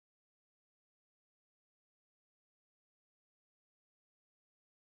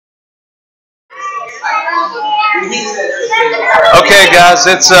Okay, guys,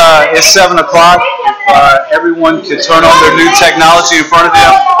 it's 7 o'clock. If everyone could turn on their new technology in front of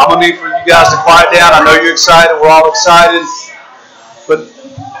them, I'm gonna need for you guys to quiet down. I know you're excited. We're all excited, but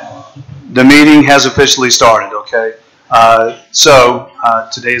the meeting has officially started. Okay,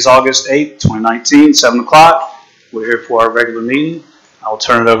 today is August 8th, 2019, 7 o'clock. We're here for our regular meeting. I'll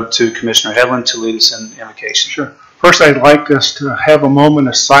turn it over to Commissioner Hedlund to lead us in invocation. Sure. First, I'd like us to have a moment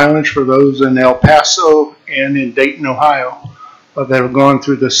of silence for those in El Paso and in Dayton, Ohio, that have gone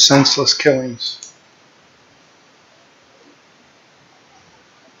through the senseless killings.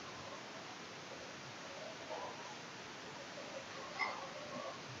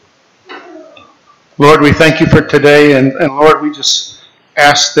 Lord, we thank you for today, and Lord, we just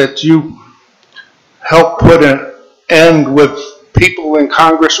ask that you help put an end with people in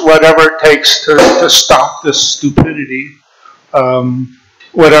Congress, whatever it takes to stop this stupidity,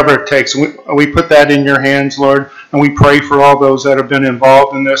 whatever it takes. We put that in your hands, Lord, and we pray for all those that have been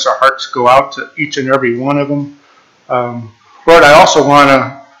involved in this. Our hearts go out to each and every one of them. Lord, I also want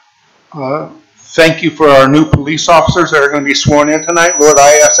to thank you for our new police officers that are going to be sworn in tonight. Lord,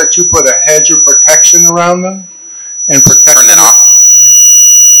 I ask that you put a hedge of protection around them and protect them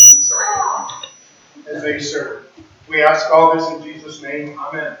as they serve. We ask all this in Jesus' name.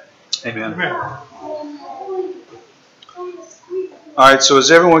 Amen. Amen. Amen. All right, so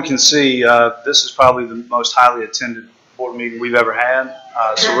as everyone can see, this is probably the most highly attended board meeting we've ever had.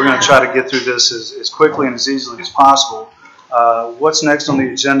 So we're going to try to get through this as quickly and as easily as possible. What's next on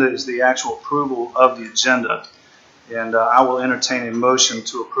the agenda is the actual approval of the agenda. And I will entertain a motion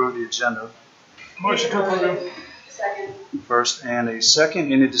to approve the agenda. Motion to approve. Second. First and a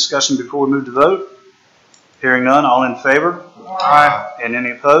second. Any discussion before we move to vote? Hearing none, all in favor? Aye. And any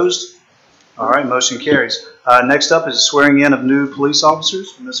opposed? All right, motion carries. Next up is swearing in of new police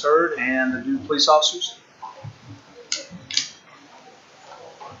officers. Ms. Hurd and the new police officers.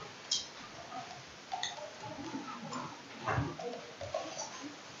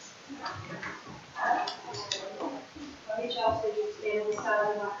 Let Chelsea just stand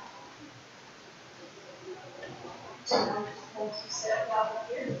beside of my. I'm just going to set it out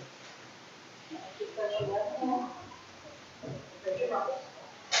here. Just put your left hand. Put your right.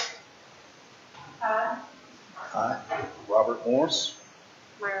 I, Robert Morris,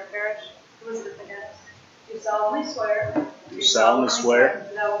 Myra Parrish, Elizabeth Against, do solemnly swear. do solemnly swear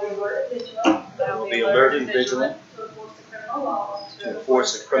that I will be alert and vigilant. that I will be alert and vigilant to enforce the criminal laws. to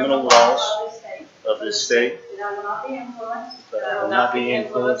enforce the criminal laws of this state. of this state, That I will not be influenced. that I will not be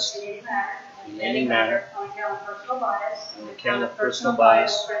influenced in any manner. On account of personal bias. on account of personal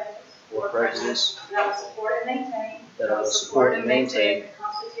bias or prejudice. or prejudice, That I will support and maintain. that I will support and maintain the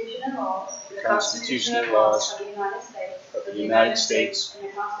Constitution and laws. the Constitution and laws of the United States. of the United States And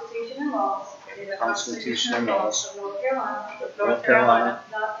the Constitution and laws. and the Constitution and laws of North Carolina. of North Carolina,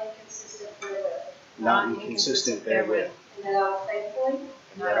 Not inconsistent therewith. not inconsistent therewith, And that I will faithfully.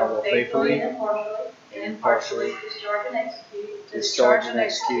 and that I will faithfully and impartially. and impartially Discharge and execute. discharge and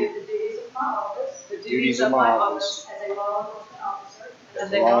execute The duties of my office. the duties of my office As a law enforcement officer.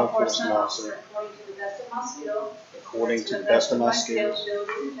 as a law enforcement officer According to the best of my skill. according to the best of my skills,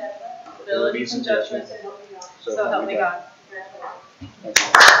 Abilities and judgment. So help me God.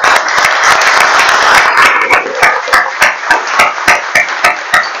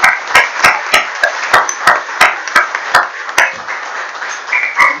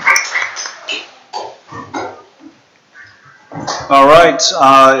 All right,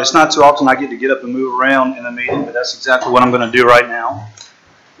 it's not too often I get to get up and move around in a meeting, but that's exactly what I'm going to do right now.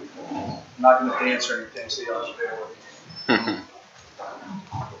 I'm not going to dance or anything, so y'all should bear with me.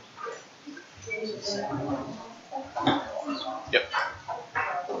 Yep.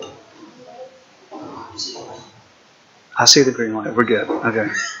 I see the green light. We're good. Okay.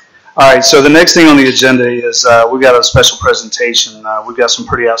 All right, so the next thing on the agenda is we've got a special presentation. We've got some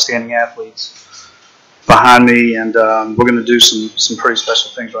pretty outstanding athletes behind me, and we're going to do some pretty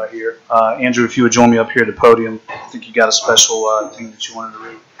special things right here. Andrew, if you would join me up here at the podium. I think you got a special thing that you wanted to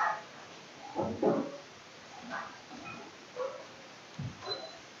read.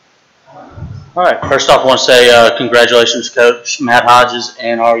 All right. First off, I want to say congratulations, Coach Matt Hodges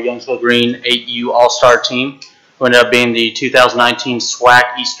and our Youngsville Green 8U All-Star team, who ended up being the 2019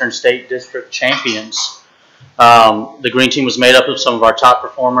 SWAC Eastern State District Champions. The Green team was made up of some of our top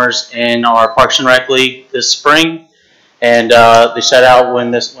performers in our Parks and Rec League this spring, and they set out when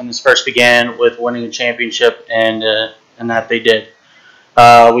this first began with winning a championship, and that they did.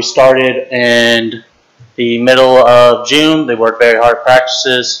 We started in the middle of June. They worked very hard at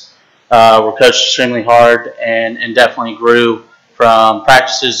practices. Were coached extremely hard and definitely grew from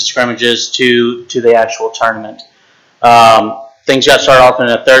practices to scrimmages to the actual tournament. Things got started off on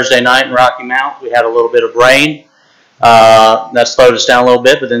a Thursday night in Rocky Mount. We had a little bit of rain. That slowed us down a little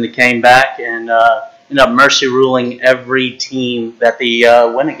bit, but then they came back and ended up mercy ruling every team that they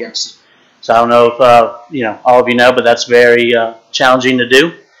went against. So I don't know if all of you know, but that's very challenging to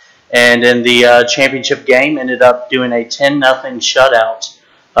do. And in the championship game, ended up doing a 10-0 shutout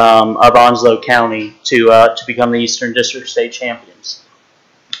of Onslow County to become the Eastern District State Champions.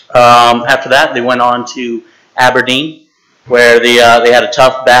 After that, they went on to Aberdeen, where they had a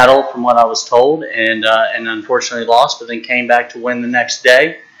tough battle, from what I was told, and unfortunately lost, but then came back to win the next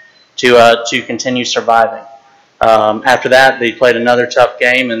day to continue surviving. After that, they played another tough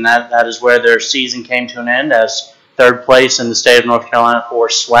game, and that is where their season came to an end as third place in the state of North Carolina for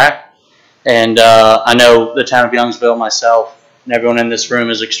SWAC. And I know the town of Youngsville, myself, and everyone in this room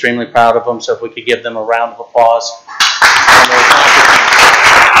is extremely proud of them, so if we could give them a round of applause.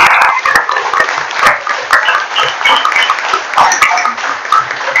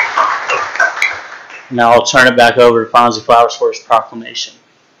 Now I'll turn it back over to Fonzie Flowers for his proclamation.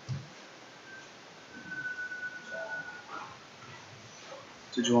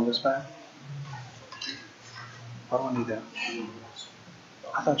 Did you want this back? Why do I need that?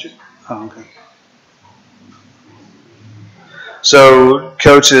 I thought you. Oh, okay. So,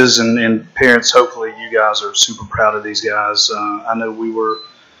 coaches and parents, hopefully you guys are super proud of these guys. I know we were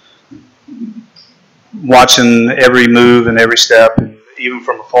watching every move and every step, and even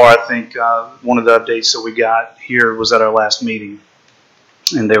from afar. I think one of the updates that we got here was at our last meeting,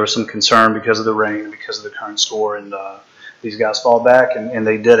 and there was some concern because of the rain, because of the current score, and these guys fought back, and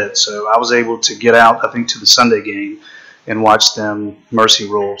they did it. So I was able to get out, I think, to the Sunday game and watch them mercy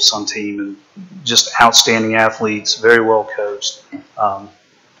rule some team, and just outstanding athletes, very well coached.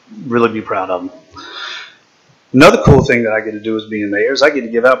 Really be proud of them. Another cool thing that I get to do as being mayor is I get to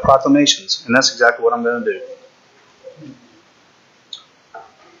give out proclamations, and that's exactly what I'm going to do.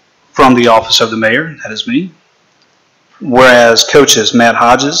 From the office of the mayor, that is me. Whereas coaches Matt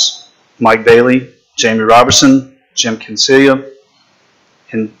Hodges, Mike Bailey, Jamie Robertson, Jim Kinsilia,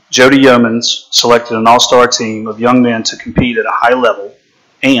 and Jody Yeomans selected an all-star team of young men to compete at a high level.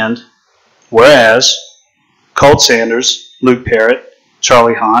 And whereas Colt Sanders, Luke Parrott,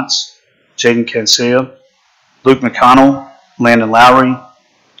 Charlie Hantz, Jaden Kinsilia, Luke McConnell, Landon Lowry,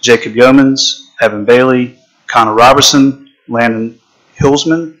 Jacob Yeomans, Evan Bailey, Connor Robertson, Landon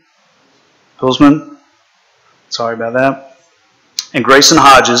Hilsman, sorry about that, and Grayson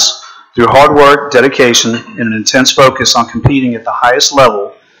Hodges, through hard work, dedication, and an intense focus on competing at the highest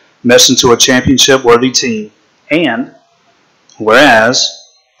level, meshed into a championship-worthy team. And whereas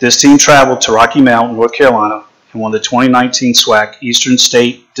this team traveled to Rocky Mount, North Carolina, and won the 2019 SWAC Eastern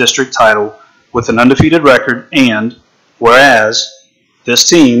State District title with an undefeated record, and whereas this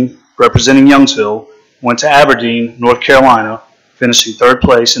team, representing Youngsville, went to Aberdeen, North Carolina, finishing third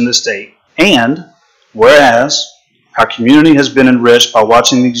place in the state. And whereas our community has been enriched by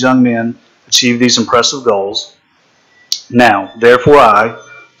watching these young men achieve these impressive goals. Now, therefore I,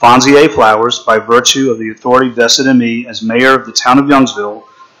 Fonzie A. Flowers, by virtue of the authority vested in me as mayor of the town of Youngsville,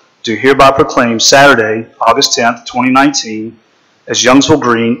 do hereby proclaim Saturday, August 10th, 2019, as Youngsville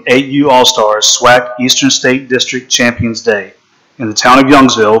Green 8U All-Stars SWAC Eastern State District Champions Day in the town of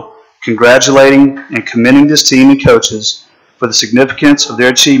Youngsville, congratulating and commending this team and coaches for the significance of their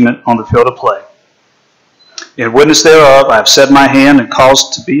achievement on the field of play. In witness thereof, I have set my hand and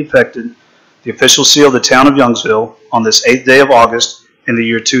caused to be effected the official seal of the town of Youngsville on this 8th day of August in the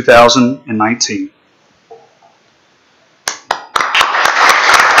year 2019.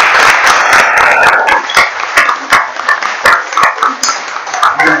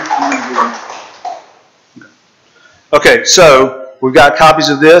 Okay, so we've got copies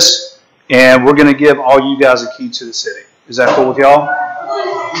of this, and we're going to give all you guys a key to the city. Is that cool with y'all?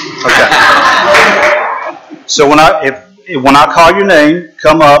 Okay. So when I call your name,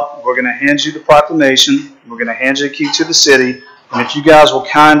 come up. We're going to hand you the proclamation. We're going to hand you a key to the city. And if you guys will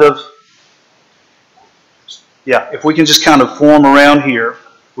kind of, if we can just kind of form around here,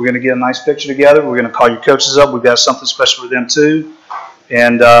 we're going to get a nice picture together. We're going to call your coaches up. We've got something special for them too.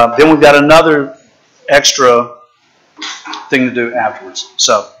 And then we've got another extra thing to do afterwards.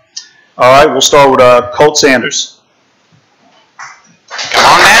 So, all right, we'll start with Colt Sanders. Come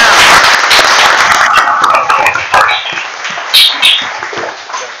on down.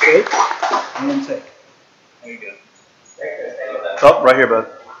 And then take. There you go. Oh, right here, bud.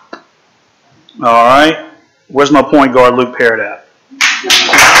 All right. Where's my point guard, Luke Parrott, at?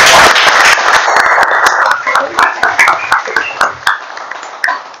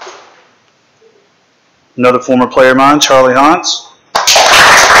 Another former player of mine, Charlie Hantz.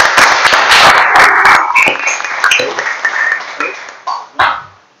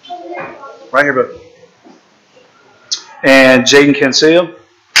 Right here, brother. And Jaden Cancilla.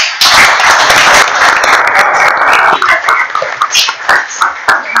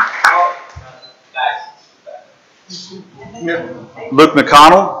 Luke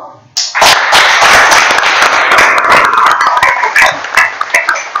McConnell.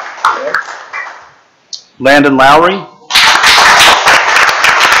 Landon Lowry.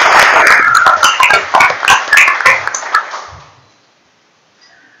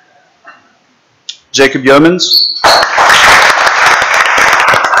 Jacob Yeomans.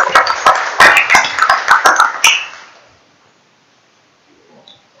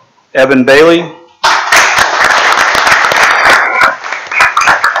 Evan Bailey.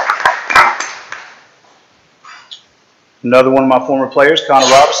 Another one of my former players, Connor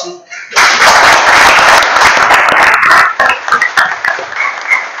Robinson.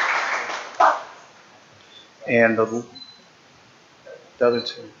 And the other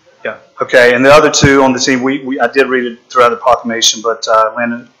two. Yeah, okay. And the other two on the team, I did read it throughout the proclamation, but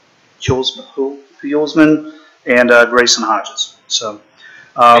Landon Hulsman and Grayson Hodges. So,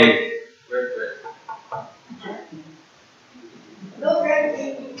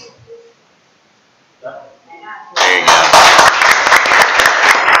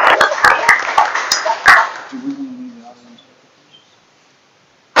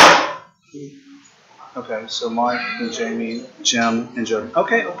 okay, so Mike and Jamie, Jim and Joe.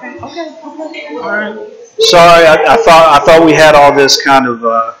 Okay. All right. Sorry, I thought we had all this kind of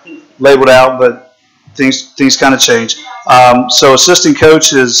labeled out, but things kind of changed. So assistant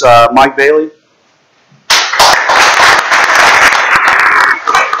coach is Mike Bailey.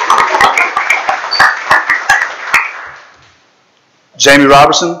 Jamie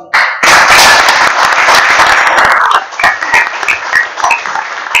Robertson.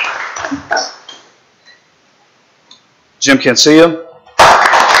 Jim Cancilla.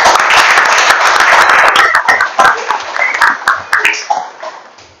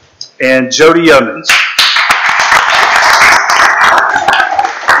 And Jody Yeomans.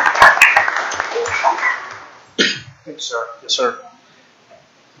 Thank you, sir. Yes, sir.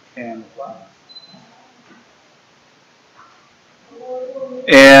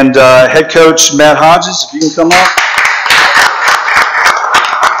 And head coach Matt Hodges, if you can come up.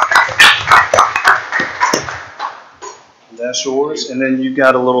 That's yours. And then you've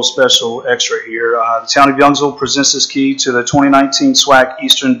got a little special extra here. The town of Youngsville presents this key to the 2019 SWAC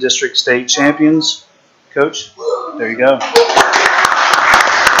Eastern District State Champions. Coach, there you go. So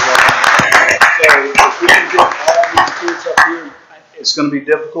if we can get all these kids up here, it's going to be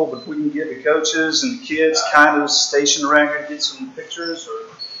difficult, but if we can get the coaches and the kids kind of stationed around here and get some pictures, or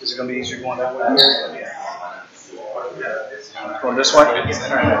is it going to be easier going that way? Going this way?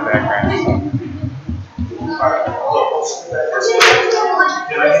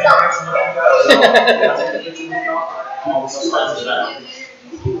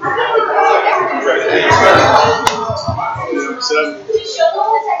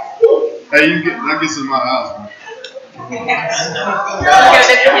 Hey, you get, I guess in my house, man.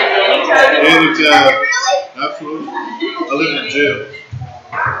 Anytime. Absolutely. I live in jail.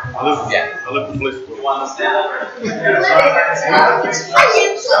 I live in police department.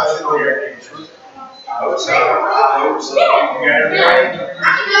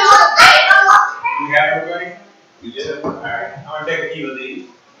 You have everybody? We do. All right. I'm going to take a few of these.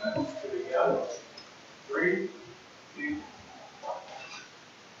 Here we go. 3, 2,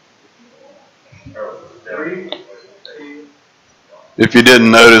 1. 3. If you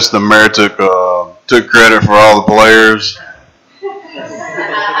didn't notice, the mayor took credit for all the players.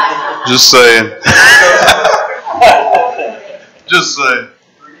 Just saying. Just saying.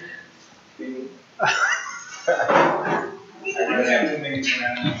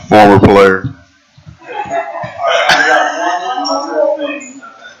 Former player.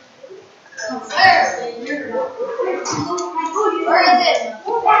 Where is it?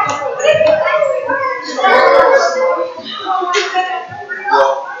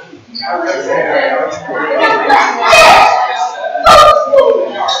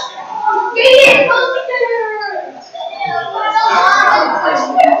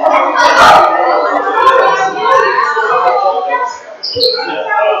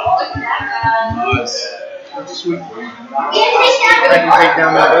 Take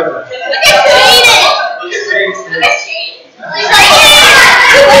down that other one.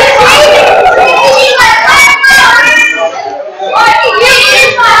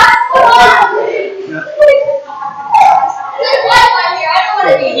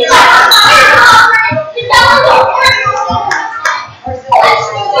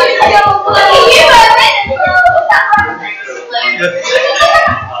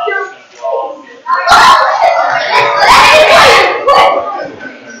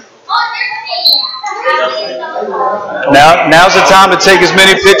 Now's the time to take as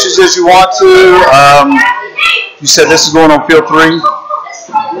many pictures as you want to. You said this is going on field 3?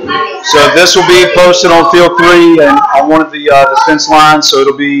 So this will be posted on field 3 and on one of the fence lines, so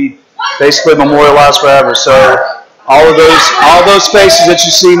it'll be basically memorialized forever. So all those faces that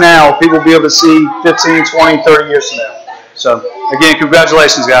you see now, people will be able to see 15, 20, 30 years from now. So again,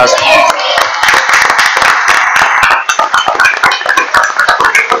 congratulations, guys.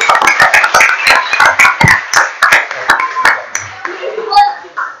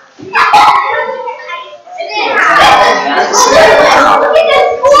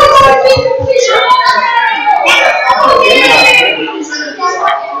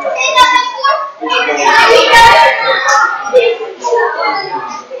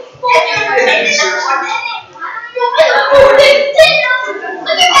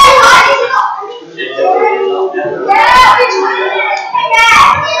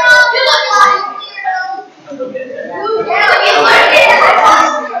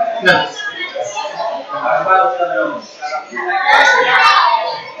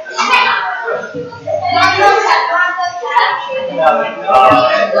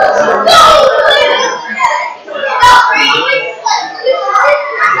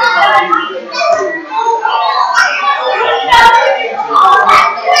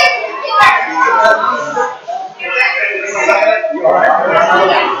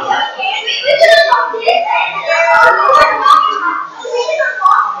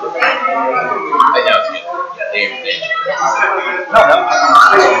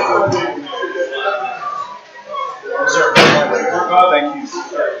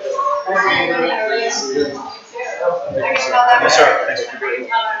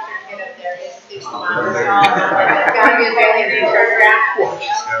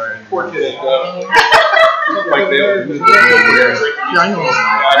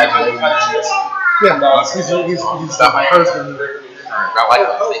 He's my husband.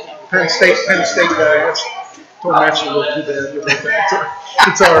 Penn State guy. Don't mention it too bad.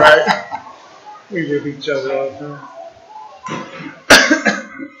 It's all right. We rip each other all the time.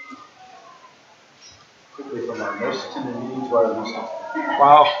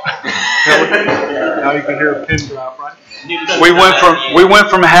 Wow. Now you can hear a pin drop, right? We went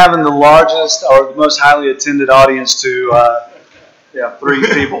from having the largest or the most highly attended audience to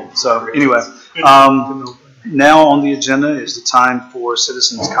 3 people. So anyway, now on the agenda is the time for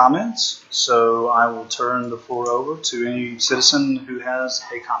citizens' comments. So I will turn the floor over to any citizen who has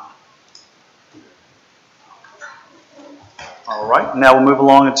a comment. All right, now we'll move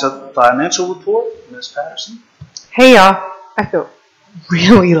along into the financial report. Ms. Patterson. Hey y'all, I feel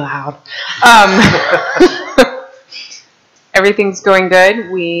really loud. Everything's going good.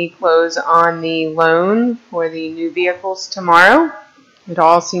 We close on the loan for the new vehicles tomorrow. It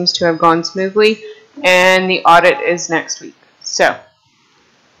all seems to have gone smoothly, and the audit is next week. So,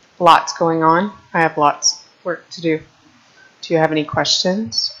 lots going on. I have lots of work to do. Do you have any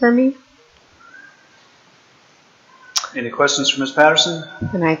questions for me? Any questions for Ms. Patterson?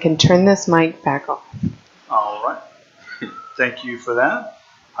 And I can turn this mic back off. All right. Thank you for that.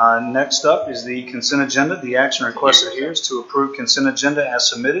 Next up is the consent agenda. The action requested here is to approve consent agenda as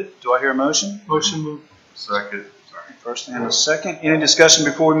submitted. Do I hear a motion? Motion moved. Second. First and a second. Any discussion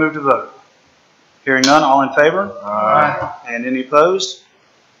before we move to vote? Hearing none, all in favor? Aye. And any opposed?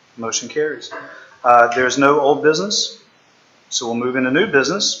 Motion carries. There's no old business, so we'll move into new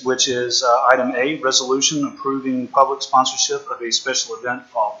business, which is item A, resolution approving public sponsorship of a special event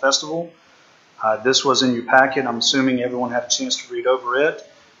fall festival. This was in your packet. I'm assuming everyone had a chance to read over it.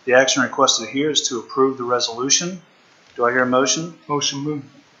 The action requested here is to approve the resolution. Do I hear a motion? Motion moved.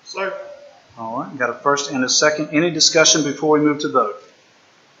 Second. All right, got a first and a second. Any discussion before we move to vote?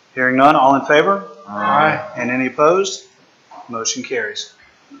 Hearing none, all in favor? Aye. And any opposed? Motion carries.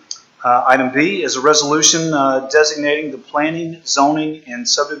 Item B is a resolution designating the planning, zoning, and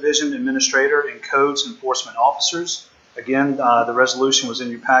subdivision administrator and codes enforcement officers. Again, the resolution was in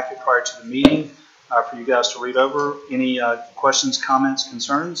your packet prior to the meeting for you guys to read over. Any questions, comments,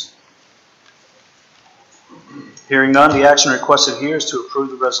 concerns? Hearing none, the action requested here is to approve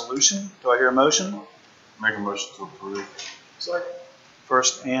the resolution. Do I hear a motion? Make a motion to approve. Second.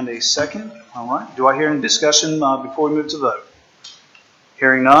 First and a second. All right. Do I hear any discussion before we move to vote?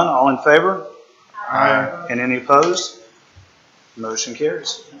 Hearing none, all in favor? Aye. And any opposed? Motion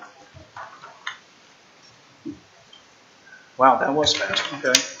carries. Wow, that was fast.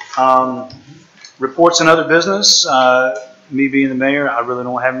 Okay. Reports and other business. Me being the mayor, I really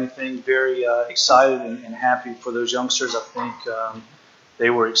don't have anything. Very excited and happy for those youngsters. I think they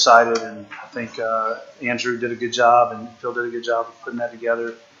were excited, and I think Andrew did a good job, and Phil did a good job of putting that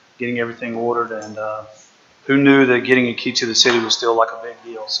together, getting everything ordered, and who knew that getting a key to the city was still like a big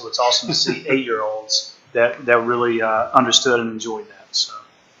deal? So it's awesome to see 8-year-olds that really understood and enjoyed that. So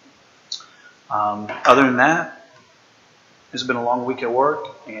other than that, it's been a long week at work,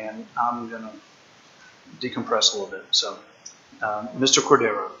 and I'm going to decompress a little bit. So, Mr.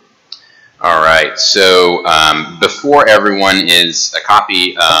 Cordero. All right, so before everyone is a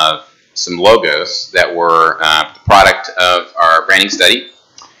copy of some logos that were the product of our branding study.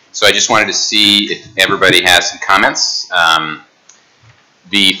 So I just wanted to see if everybody has some comments.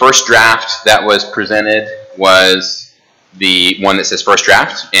 The first draft that was presented was the one that says first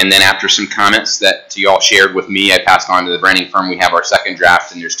draft, and then after some comments that you all shared with me, I passed on to the branding firm. We have our second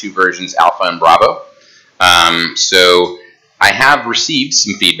draft, and there's 2 versions, Alpha and Bravo. So I have received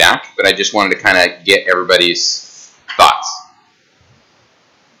some feedback, but I just wanted to kind of get everybody's thoughts.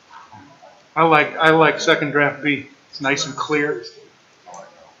 I like second draft B. It's nice and clear.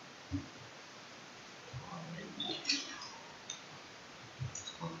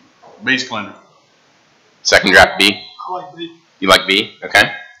 Base blender. Second draft B? I like B. You like B?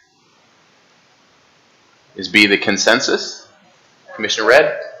 Okay. Is B the consensus? Commissioner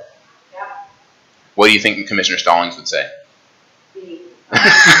Red? Yeah. What do you think Commissioner Stallings would say? B.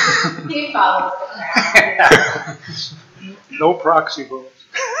 He follows the No proxy votes.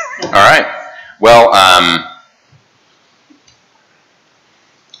 All right. Well,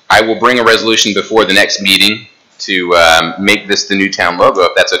 I will bring a resolution before the next meeting to make this the new town logo,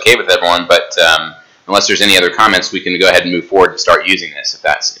 if that's okay with everyone. But unless there's any other comments, we can go ahead and move forward to start using this, if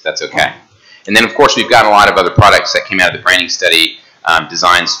that's okay. And then, of course, we've got a lot of other products that came out of the branding study,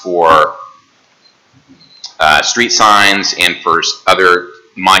 designs for street signs and for other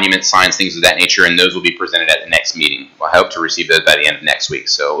monument signs, things of that nature, and those will be presented at the next meeting. I hope to receive those by the end of next week,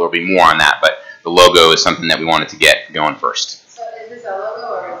 so there'll be more on that, but the logo is something that we wanted to get going first. So is this a logo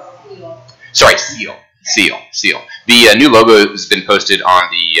or a seal? Sorry, seal. The new logo has been posted on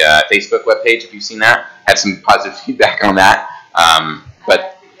the Facebook webpage, if you've seen that. Had some positive feedback on that,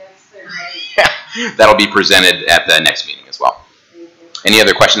 but that'll be presented at the next meeting as well. Any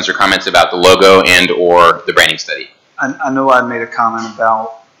other questions or comments about the logo and or the branding study? I know I made a comment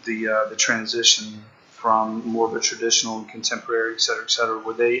about the transition from more of a traditional and contemporary, et cetera, et cetera.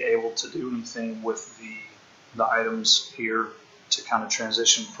 Were they able to do anything with the items here to kind of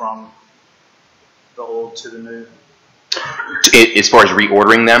transition from the old to the new? As far as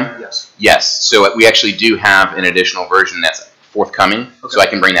reordering them? Yes. Yes. So we actually do have an additional version that's forthcoming, okay. So I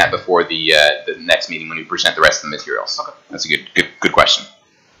can bring that before the next meeting when we present the rest of the materials. Okay. That's a good question.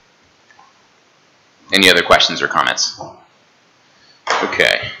 Any other questions or comments?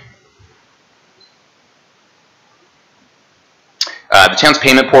 Okay. The town's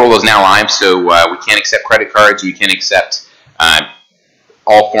payment portal is now live, so we can accept credit cards. We can accept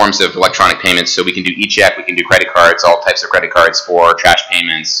all forms of electronic payments. So we can do e-check, we can do credit cards, all types of credit cards for trash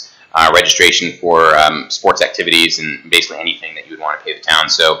payments, registration for sports activities, and basically anything that you would want to pay the town.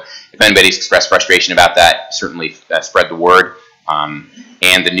 So if anybody's expressed frustration about that, certainly spread the word.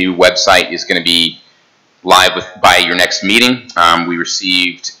 And the new website is going to be live by your next meeting. We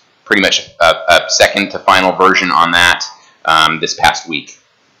received pretty much a second to final version on that this past week.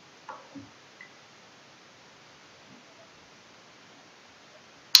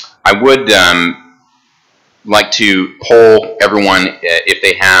 I would like to poll everyone if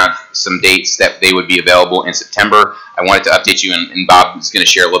they have some dates that they would be available in September. I wanted to update you, and Bob is going to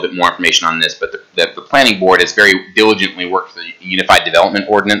share a little bit more information on this, but the planning board has very diligently worked for the Unified Development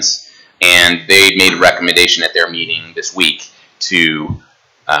Ordinance, and they made a recommendation at their meeting this week to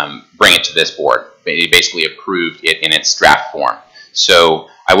bring it to this board. They basically approved it in its draft form. So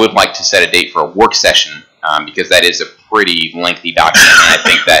I would like to set a date for a work session because that is a pretty lengthy document, and I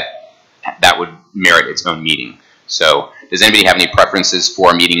think that would merit its own meeting. So does anybody have any preferences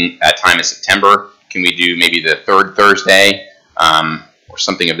for a meeting time in September? Can we do maybe the third Thursday or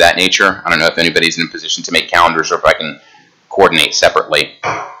something of that nature? I don't know if anybody's in a position to make calendars or if I can coordinate separately.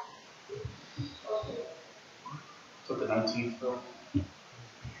 So the 19th, though?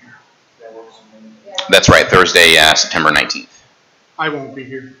 That's right, Thursday, September 19th. I won't be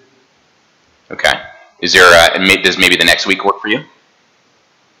here. Okay. Is there, does maybe the next week work for you?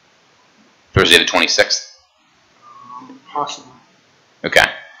 Thursday the 26th? Possibly. Okay.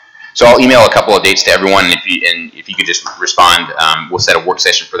 So I'll email a couple of dates to everyone, and if you could just respond, we'll set a work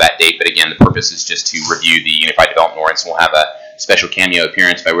session for that date. But again, the purpose is just to review the Unified Development Ordinance. We'll have a special cameo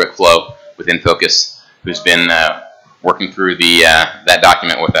appearance by Rick Flo with InFocus, who's been working through that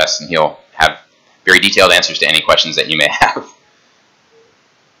document with us, and he'll have very detailed answers to any questions that you may have.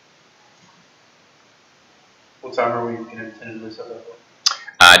 What time are we going to tentatively set that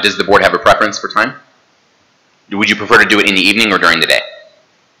for? Does the board have a preference for time? Would you prefer to do it in the evening or during the day?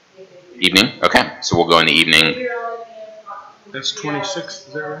 Evening? Okay, so we'll go in the evening. That's 26th,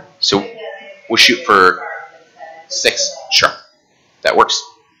 is that right? So we'll shoot for 6. Sure. That works.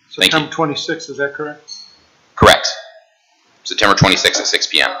 Thank you. September 26th, is that correct? Correct. September 26th at 6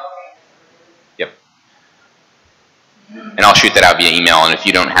 p.m. Yep. And I'll shoot that out via email. And if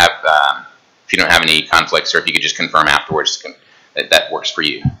you don't have any conflicts, or if you could just confirm afterwards that works for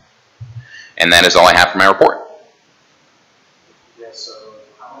you. And that is all I have for my report. Yeah, so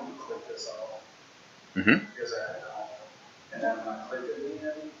I'm going to click this off. Mm-hmm. Because and then when I click it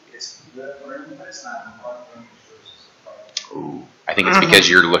again, it's red room, but it's not in the white room. Ooh. I think it's because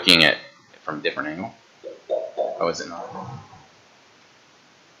you're looking at it from a different angle. Oh, is it not?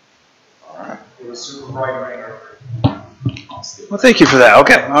 All right. It was super bright right Well, thank you for that.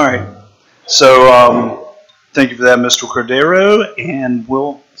 Okay, all right. So, thank you for that, Mr. Cordero, and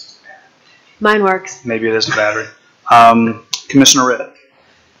we'll. Mine works. Maybe it is the battery. Commissioner Ritt.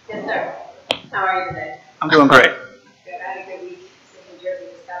 Yes, sir. How are you today? I'm doing great. Good. I had a good week. Sick in Jersey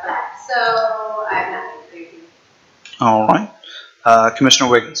just got back. So I'm not going to. All right. Commissioner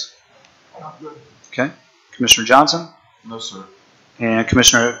Wiggins. Okay. Commissioner Johnson. No, sir. And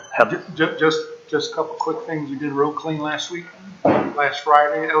Commissioner Heather. Just a couple quick things. We did road clean last week, last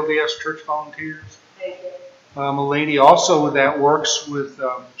Friday, LDS Church Volunteers. Thank you. A lady also that works with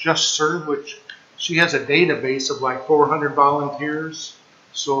Just Serve, which she has a database of like 400 volunteers.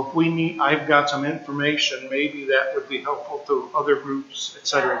 So if we need, I've got some information, maybe that would be helpful to other groups, et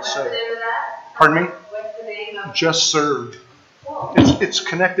cetera, et What's the cetera. name of that? Pardon me? What's the name of Just Serve. Cool. It's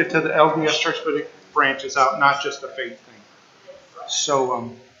connected to the LDS Church, but it branches out, not just a faith thing.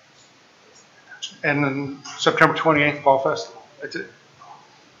 So, and then September 28th, Fall Festival. That's it.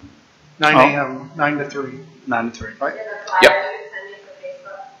 9 a.m., 9 to 3. 9 to 3. Right? Do you have a flyer Yep. you can send me for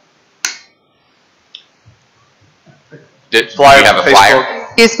Facebook? Do you have a flyer?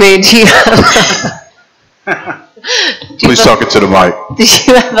 Excuse me, do you Please talk it to the mic. do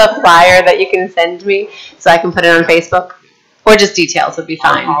you have a flyer that you can send me so I can put it on Facebook? Or just details would be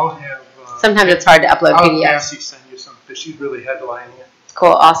fine. I'll have. Sometimes it's hard to upload I'll have PDFs. Cassie send you some, because she's really headlining it.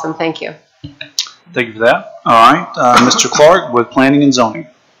 Cool, awesome, thank you. Thank you for that. All right. Mr. Clark with Planning and Zoning.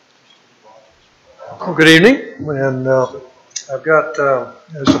 Well, good evening, and I've got,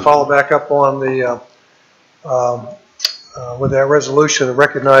 as to follow back up on the, with that resolution of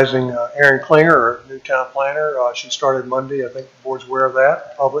recognizing Erin Klinger, our new town planner. She started Monday. I think the board's aware of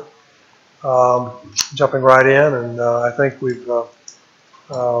that, public. Jumping right in, and I think we've,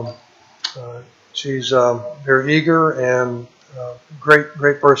 she's very eager and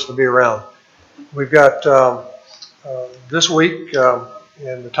great person to be around. We've got this week,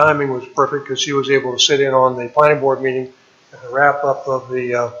 and the timing was perfect because she was able to sit in on the planning board meeting at the wrap up of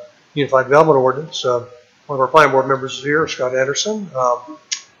the Unified Development Ordinance. One of our planning board members is here, Scott Anderson,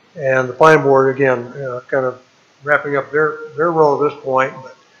 and the planning board again, kind of wrapping up their role at this point.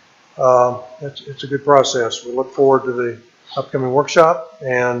 But it's a good process. We look forward to the upcoming workshop,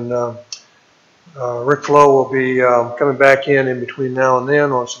 and Rick Flo will be coming back in between now and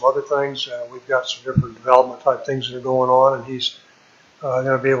then on some other things. We've got some different development type things that are going on, and he's going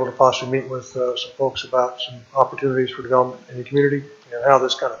to be able to possibly meet with some folks about some opportunities for development in the community and how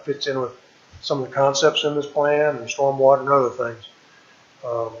this kind of fits in with some of the concepts in this plan and stormwater and other things.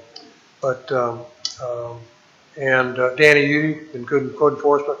 Danny, you've been good in code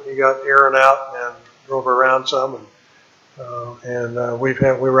enforcement. You got Aaron out and drove her around some, and we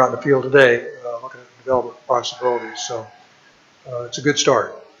were out in the field today looking at development possibilities. So it's a good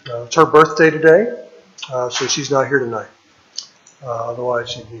start. It's her birthday today, so she's not here tonight. Otherwise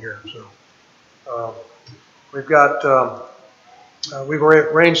she'd be here. So we've got we've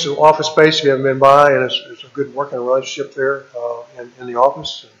arranged some office space if you haven't been by, and it's a good working relationship there in the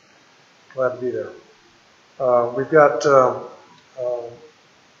office. And glad to be there. We've got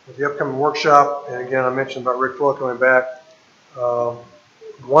with the upcoming workshop, and again I mentioned about Rick Flo coming back.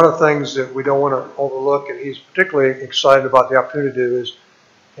 One of the things that we don't want to overlook, and he's particularly excited about the opportunity to do is,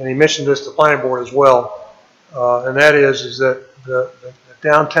 and he mentioned this to the planning board as well, and that is that the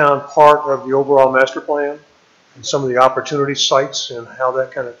downtown part of the overall master plan and some of the opportunity sites and how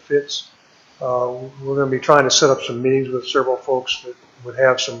that kind of fits. We're going to be trying to set up some meetings with several folks that would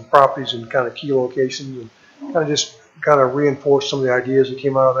have some properties in kind of key locations and kind of reinforce some of the ideas that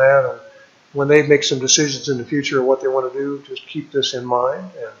came out of that. And when they make some decisions in the future of what they want to do, just keep this in mind.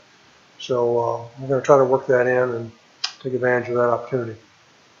 And so we're going to try to work that in and take advantage of that opportunity.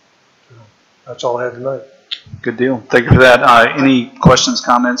 So that's all I have tonight. Good deal. Thank you for that. Any questions,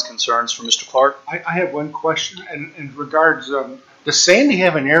 comments, concerns for Mr. Clark? I have one question, and in regards, Does Sandy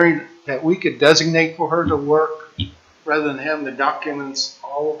have an area that we could designate for her to work rather than having the documents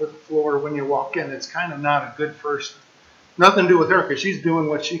all over the floor when you walk in? It's kind of not a good first, nothing to do with her because she's doing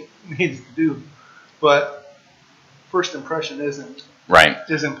what she needs to do. But first impression isn't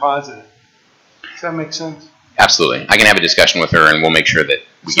positive. Does that make sense? Absolutely. I can have a discussion with her and we'll make sure that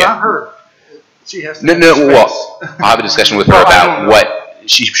we It's get. not her. She has to. Well, I'll have a discussion with her Well, I about don't know. what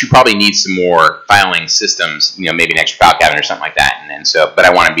she probably needs some more filing systems, maybe an extra file cabinet or something like that. And so, but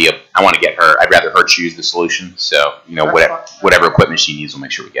I want to get her. I'd rather her choose the solution. So, whatever equipment she needs, we'll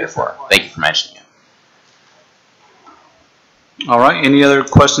make sure we get it for her. Thank you for mentioning it. All right, any other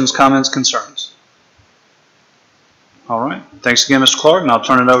questions, comments, concerns? All right, thanks again, Mr. Clark, and I'll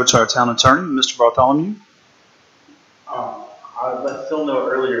turn it over to our town attorney, Mr. Bartholomew. I let Phil know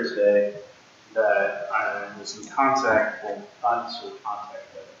earlier today that I was in contact, well, not necessarily contact,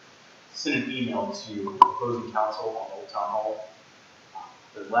 but sent an email to opposing counsel on Old Town Hall.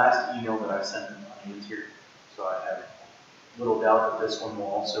 The last email that I sent him unanswered, so I have little doubt that this one will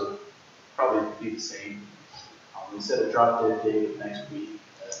also probably be the same. We set a drop dead date of next week,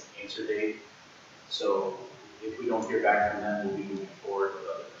 as an answer date. So if we don't hear back from them, we'll be moving forward with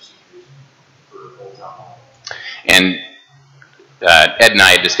other procedures for Old Town Hall. And Ed and I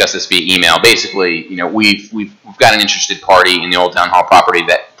had discussed this via email. Basically, we've got an interested party in the Old Town Hall property.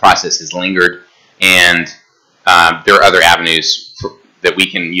 That process has lingered, and there are other avenues that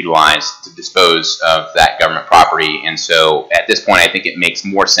we can utilize to dispose of that government property. And so, at this point, I think it makes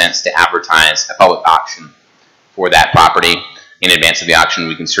more sense to advertise a public auction for that property. In advance of the auction,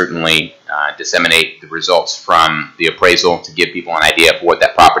 we can certainly disseminate the results from the appraisal to give people an idea of what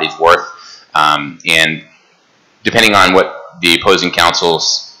that property is worth. And depending on what the opposing counsel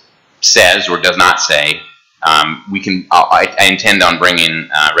says or does not say, I intend on bringing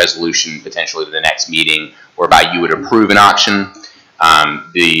a resolution potentially to the next meeting whereby you would approve an auction.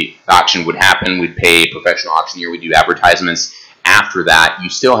 The auction would happen. We'd pay a professional auctioneer. We do advertisements. After that, you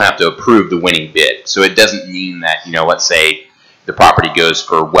still have to approve the winning bid. So it doesn't mean that, let's say the property goes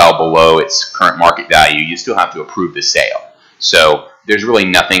for well below its current market value. You still have to approve the sale. So there's really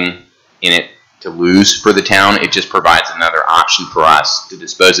nothing in it to lose for the town. It just provides another option for us to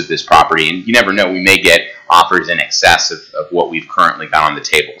dispose of this property. And you never know, we may get offers in excess of what we've currently got on the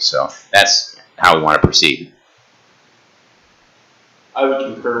table. So that's how we want to proceed. I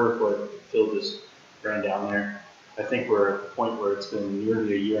would concur with what Phil just ran down there. I think we're at a point where it's been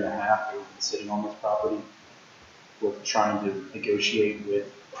nearly a year and a half that we've been sitting on this property with trying to negotiate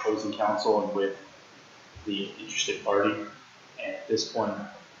with opposing counsel and with the interested party. And at this point,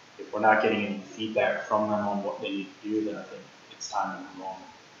 if we're not getting any feedback from them on what they need to do, then I think it's time to move on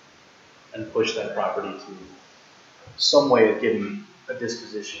and push that property to some way of getting a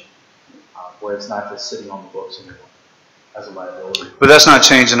disposition where it's not just sitting on the books anymore as a liability. But that's not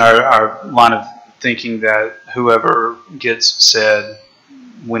changing our line of thinking that whoever gets said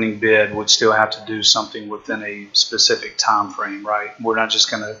winning bid would still have to do something within a specific time frame, right? We're not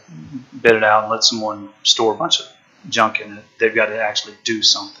just going to bid it out and let someone store a bunch of junk in it. They've got to actually do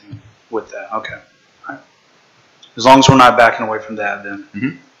something with that. Okay. All right. As long as we're not backing away from that, then.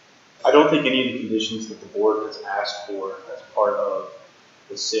 Mm-hmm. I don't think any of the conditions that the board has asked for as part of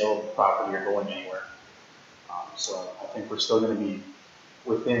the sale of the property are going anywhere. So I think we're still going to be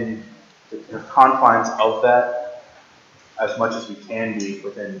within the confines of that as much as we can be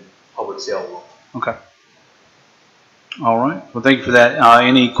within public sale law. Okay. All right. Well, thank you for that.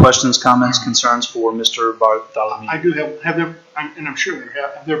 Any questions, comments, concerns for Mr. Bartholomew? I do have there, and I'm sure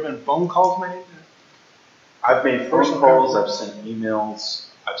have there been phone calls made? I've made phone calls, I've sent emails,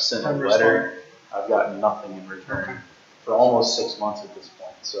 I've sent a letter. I've gotten nothing in return for almost 6 months at this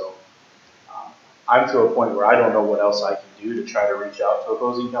point. So I'm to a point where I don't know what else I can do to try to reach out to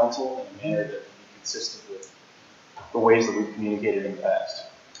opposing counsel in a manner that would be consistent with the ways that we've communicated in the past.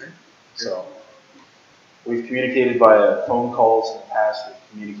 So we've communicated via phone calls in the past, we've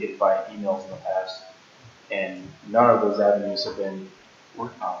communicated via emails in the past, and none of those avenues have been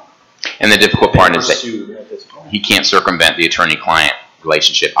and the difficult part is that at this point. he can't circumvent the attorney-client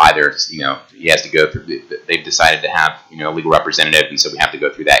relationship either. He has to go through. They've decided to have a legal representative, and so we have to go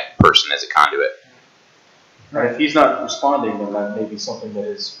through that person as a conduit. And if he's not responding, then that may be something that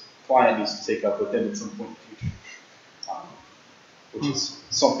his client needs to take up with him at some point in the future, which is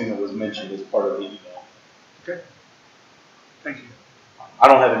something that was mentioned as part of the email. Okay. Thank you. I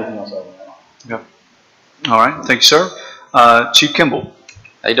don't have anything else I want to know. Yep. All right. Thank you, sir. Chief Kimball.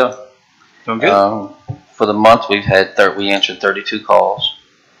 How you doing? Doing good. For the month, we answered 32 calls.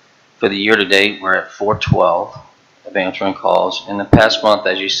 For the year to date, we're at 412 of answering calls. In the past month,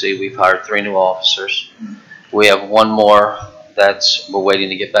 as you see, we've hired 3 new officers. We have one more we're waiting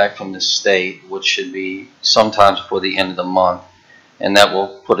to get back from the state, which should be sometime before the end of the month. And that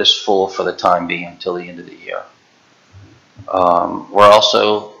will put us full for the time being until the end of the year. We're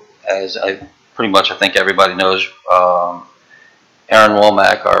also, as I think everybody knows, Erin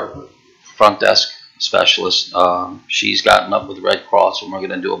Womack, our front desk specialist, she's gotten up with the Red Cross, and we're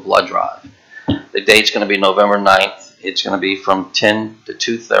going to do a blood drive. The date's going to be November 9th. It's going to be from 10 to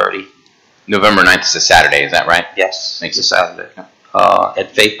 2:30. November 9th is a Saturday, is that right? Yes, Thanks. it's a Saturday.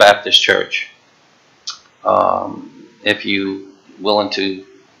 At Faith Baptist Church. If you willing to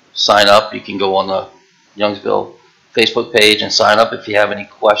sign up, you can go on the Youngsville Facebook page and sign up. If you have any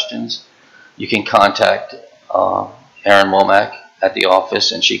questions, you can contact Erin Womack at the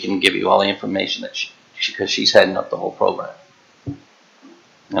office, and she can give you all the information that because she's heading up the whole program.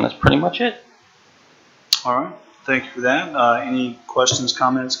 And that's pretty much it. All right. Thank you for that. Any questions,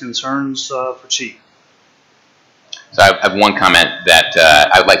 comments, concerns for Chief? So I have one comment that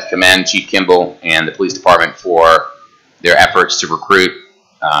I would like to commend Chief Kimball and the police department for their efforts to recruit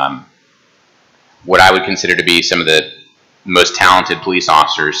what I would consider to be some of the most talented police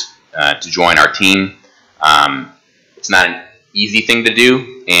officers to join our team. It's not an easy thing to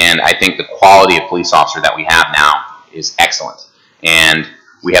do, and I think the quality of police officer that we have now is excellent. And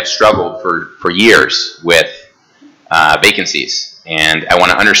we have struggled for years with vacancies, and I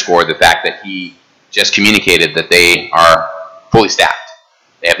want to underscore the fact that he just communicated that they are fully staffed.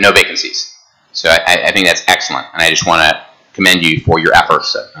 They have no vacancies. So I think that's excellent, and I just want to commend you for your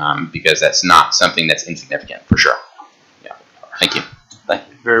efforts because that's not something that's insignificant, for sure. Yeah. Thank you. Thank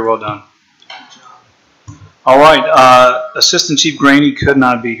you. Very well done. All right. Assistant Chief Graney could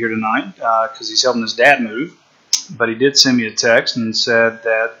not be here tonight because he's helping his dad move, but he did send me a text and said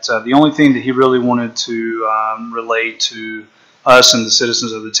that the only thing that he really wanted to relay to us and the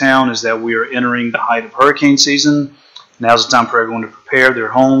citizens of the town is that we are entering the height of hurricane season. Now's the time for everyone to prepare their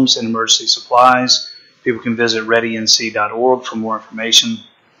homes and emergency supplies. People can visit readync.org for more information.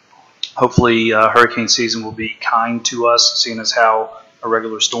 Hopefully, hurricane season will be kind to us, seeing as how a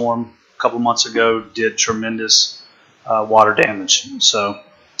regular storm a couple months ago did tremendous water damage. So,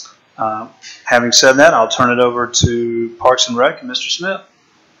 having said that, I'll turn it over to Parks and Rec and Mr. Smith.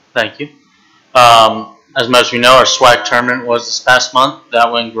 Thank you. As most of you know, our SWAC tournament was this past month.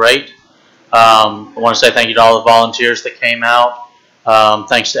 That went great. I want to say thank you to all the volunteers that came out.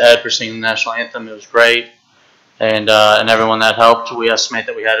 Thanks to Ed for singing the national anthem. It was great. And everyone that helped. We estimate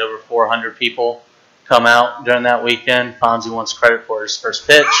that we had over 400 people come out during that weekend. Fonzie wants credit for his first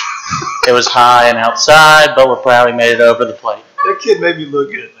pitch. It was high and outside, but we're proud we made it over the plate. That kid made me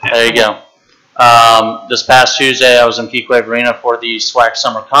look good, man. There you go. This past Tuesday, I was in Peak Wave Arena for the SWAC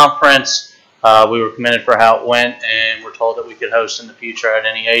Summer Conference. We were commended for how it went, and we're told that we could host in the future at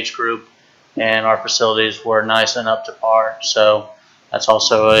any age group, and our facilities were nice and up to par. So that's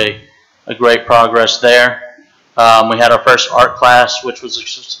also a great progress there. We had our first art class, which was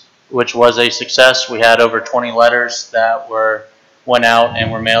a success. We had over 20 letters that went out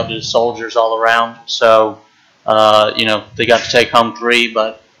and were mailed to soldiers all around. So they got to take home 3,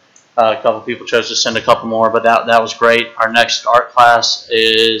 but a couple people chose to send a couple more. But that was great. Our next art class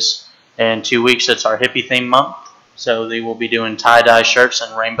is in 2 weeks. It's our hippie theme month, so they will be doing tie-dye shirts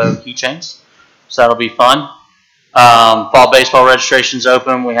and rainbow keychains. So that'll be fun. Fall baseball registration's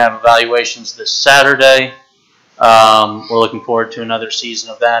open. We have evaluations this Saturday. We're looking forward to another season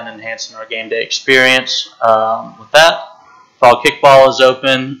of that and enhancing our game day experience. With that, fall kickball is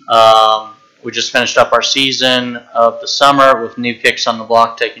open. We just finished up our season of the summer with New Kicks on the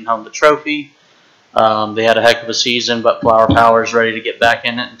Block taking home the trophy. They had a heck of a season, but Flower Power is ready to get back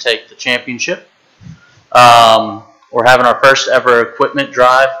in it and take the championship. We're having our first ever equipment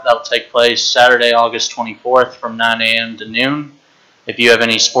drive. That'll take place Saturday, August 24th from 9 a.m. to noon. If you have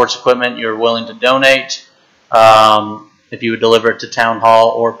any sports equipment you're willing to donate, if you would deliver it to Town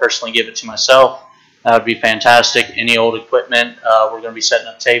Hall or personally give it to myself, that would be fantastic. Any old equipment, we're going to be setting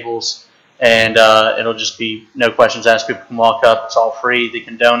up tables, and it'll just be no questions asked. People can walk up. It's all free. They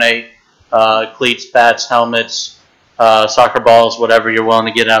can donate. Cleats, bats, helmets, soccer balls, whatever you're willing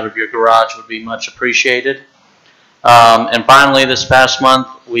to get out of your garage would be much appreciated. And finally, this past month,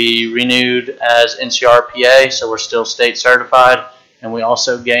 we renewed as NCRPA, so we're still state certified, and we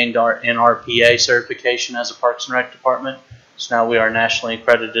also gained our NRPA certification as a Parks and Rec department. So now we are nationally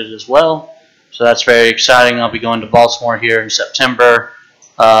accredited as well. So that's very exciting. I'll be going to Baltimore here in September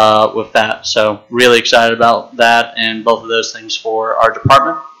with that. So really excited about that and both of those things for our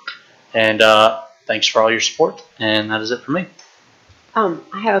department. And thanks for all your support. And that is it for me.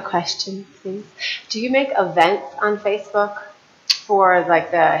 I have a question, please. Do you make events on Facebook for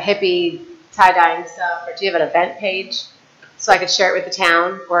like the hippie tie-dyeing stuff, or do you have an event page? so I could share it with the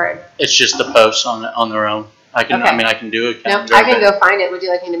town, or? It's just the posts on their own. I can, I Okay. mean, I can do a No, calendar. I can but, go find it. Would you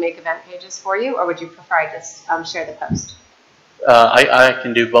like me to make event pages for you, or would you prefer I just share the post? I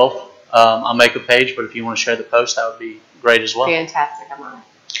can do both. I'll make a page, but if you want to share the post, that would be great as well. Fantastic, I'm on it.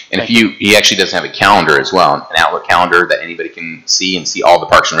 And if he actually doesn't have a calendar as well, an Outlook calendar that anybody can see and see all the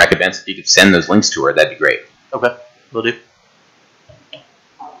Parks and Rec events, if you could send those links to her, that'd be great. Okay, will do.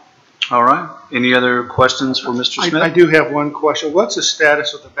 All right. Any other questions for Mr. Smith? I do have one question. What's the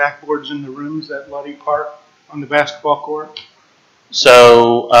status of the backboards in the rooms at Luddy Park on the basketball court?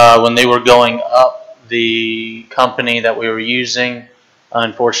 So when they were going up, the company that we were using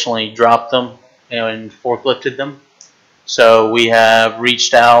unfortunately dropped them and forklifted them. So we have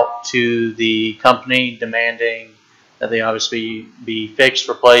reached out to the company demanding that they obviously be fixed,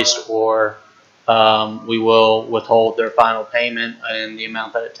 replaced, or we will withhold their final payment and the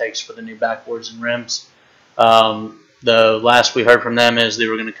amount that it takes for the new backboards and rims. The last we heard from them is they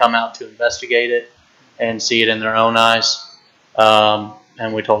were going to come out to investigate it and see it in their own eyes.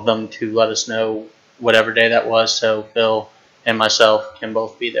 And we told them to let us know whatever day that was, so Phil and myself can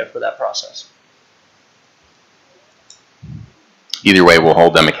both be there for that process. Either way, we'll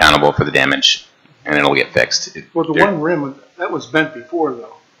hold them accountable for the damage, and it'll get fixed. Well, the one rim, that was bent before,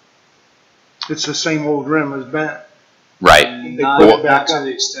 though. It's the same old rim as bent. Right. They put it back Not to up.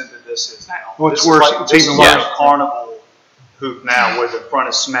 the extent that this is now. Well, it's This is worse. like- It's this even is like worse. a carnival hoop now where the front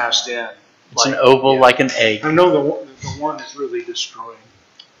is smashed in. It's an oval like an egg. I know the one is really destroyed.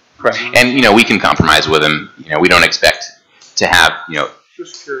 Correct. And, we can compromise with them. We don't expect to have,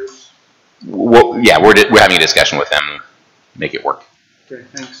 Just curious. we're having a discussion with them, make it work. Okay,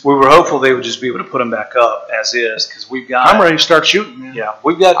 thanks. We were hopeful they would just be able to put them back up as is, because we've got. I'm ready to start shooting, man. Yeah,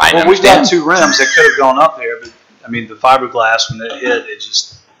 we've got I we've got understand. 2 rims that could have gone up there, but I mean the fiberglass when it hit, it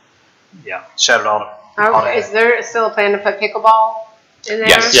just shattered all the. Is there still a plan to put pickleball in there?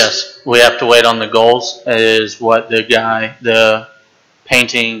 Yes. Yes, we have to wait on the goals, is what the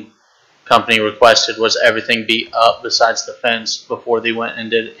painting company requested, was everything be up besides the fence before they went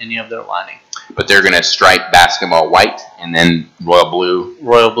and did any of their lining. But they're going to stripe basketball white and then royal blue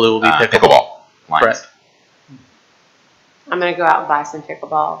Royal blue will be pickleball. pickleball lines. Correct. I'm gonna go out and buy some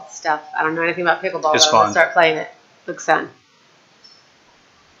pickleball stuff. I don't know anything about pickleball, It's but I'm gonna fun. start playing it. Looks fun.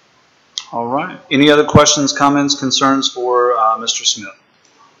 All right. Any other questions, comments, concerns for Mr. Smith?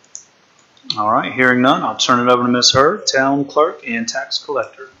 All right. Hearing none, I'll turn it over to Ms. Hurd, Town Clerk and Tax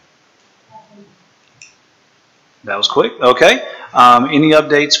Collector. That was quick. Okay. Any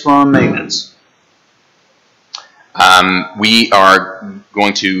updates from maintenance? We are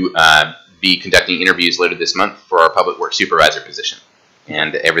going to be conducting interviews later this month for our public works supervisor position.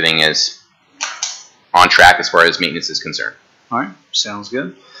 And everything is on track as far as maintenance is concerned. All right. Sounds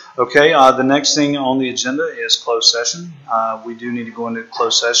good. Okay. The next thing on the agenda is closed session. We do need to go into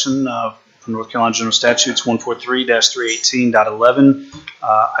closed session for North Carolina General Statutes 143-318.11,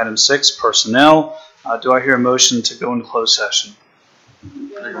 Item 6, Personnel. Do I hear a motion to go into closed session?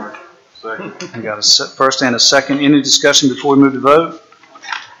 I got a first and a second. Any discussion before we move to vote?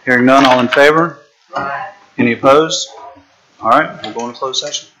 Hearing none, all in favor? Any opposed? All right, we'll go into closed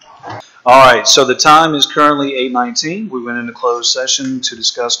session. All right, so the time is currently 8:19. We went into closed session to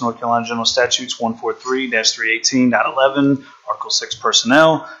discuss North Carolina General Statutes 143-318.11, Article 6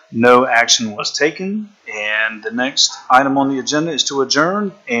 Personnel. No action was taken. And the next item on the agenda is to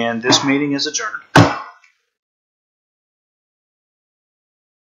adjourn, and this meeting is adjourned.